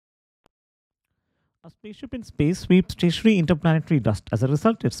A spaceship in space sweeps stationary interplanetary dust. As a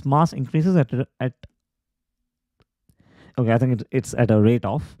result, its mass increases at okay, I think it's at a rate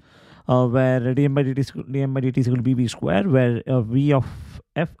of where dm by dt is equal to bv square, where v of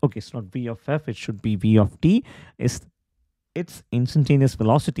f, okay, it's not v of f, it should be v of t, is its instantaneous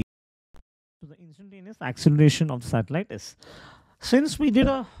velocity. So the instantaneous acceleration of the satellite is. Since we did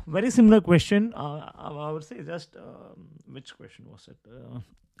a very similar question, I would say just which question was it?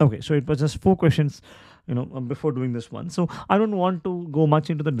 Okay, so it was just 4 questions, before doing this one. So I don't want to go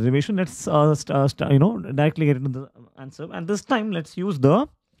much into the derivation. Let's directly get into the answer. And this time, let's use the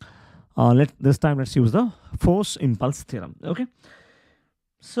let's use the force impulse theorem. Okay.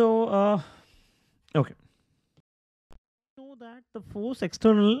 So okay, know that the force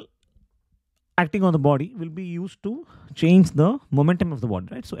external acting on the body will be used to change the momentum of the body,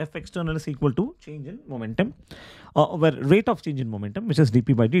 right? So F external is equal to change in momentum, where rate of change in momentum, which is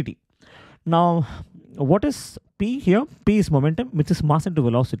dp by dt. Now, what is P here? P is momentum, which is mass into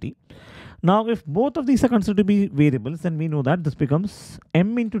velocity. Now, if both of these are considered to be variables, then we know that this becomes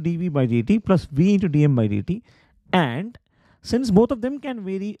m into dv by dt plus v into dm by dt. And since both of them can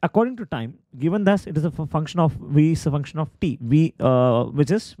vary according to time, given that it is a function of v is a function of t, v which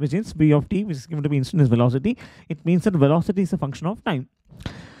is v of t, which is given to be instantaneous velocity, it means that velocity is a function of time,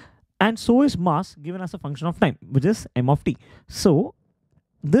 and so is mass given as a function of time, which is m of t. So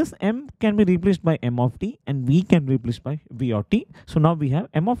this m can be replaced by m of t and v can be replaced by v of t. So now we have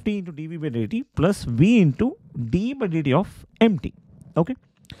m of t into dv by dt plus v into d by dt of mt. Okay.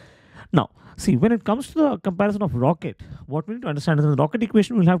 Now, see, when it comes to the comparison of rocket, what we need to understand is the rocket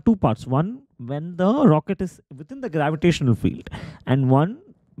equation will have two parts. One, when the rocket is within the gravitational field, and one,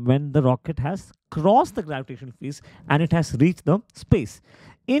 when the rocket has crossed the gravitational field and it has reached the space.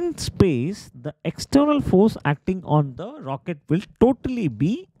 In space, the external force acting on the rocket will totally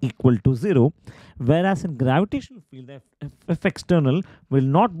be equal to 0, whereas in gravitational field, F external will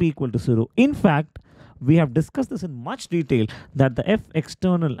not be equal to 0. In fact, we have discussed this in much detail that the F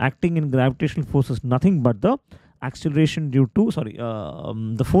external acting in gravitational force is nothing but the acceleration due to,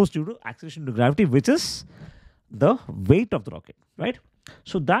 the force due to acceleration to gravity, which is the weight of the rocket, right?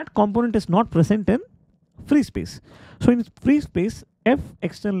 So that component is not present in free space. So in free space, F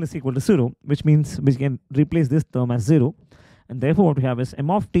external is equal to 0, which means we can replace this term as 0. And therefore what we have is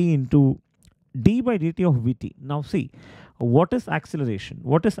m of t into d by dt of vt. Now see, what is acceleration?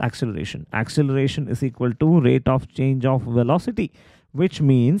 What is acceleration? Acceleration is equal to rate of change of velocity, which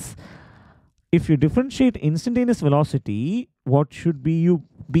means if you differentiate instantaneous velocity, what should be you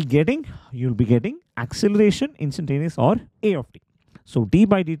be getting? You'll be getting acceleration instantaneous, or a of t. So d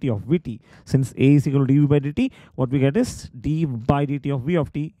by dt of vt, since a is equal to dv by dt, what we get is d by dt of v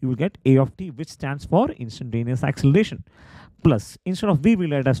of t, you will get a of t, which stands for instantaneous acceleration. Plus, instead of v,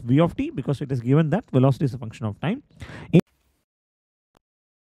 we'll write as v of t because it is given that velocity is a function of time.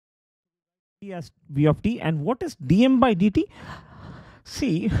 As v of t. And what is dm by dt?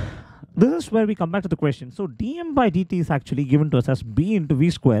 See, this is where we come back to the question. So dm by dt is actually given to us as b into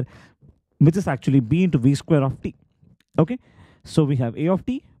v square, which is actually b into v square of t. Okay, so we have a of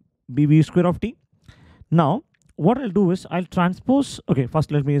t, bv square of t. Now what I'll do is I'll transpose. Okay,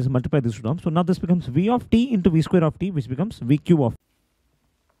 first let me just multiply this term. So now this becomes v of t into v square of t, which becomes v cube of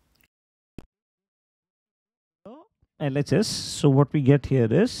LHS. So what we get here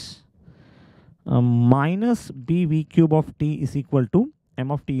is minus bv cube of t is equal to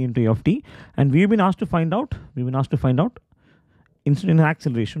m of t into a of t, and we've been asked to find out instantaneous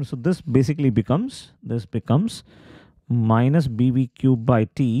acceleration. So this basically becomes minus bv cube by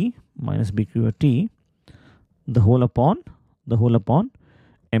t minus b cube by t, the whole upon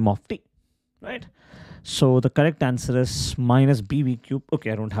m of t, right? So the correct answer is minus bv cube.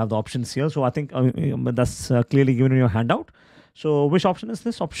 Okay, I don't have the options here, so I think that's clearly given in your handout. So which option is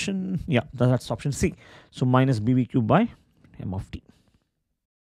this option? Yeah, that's option C. So minus bv cube by m of t.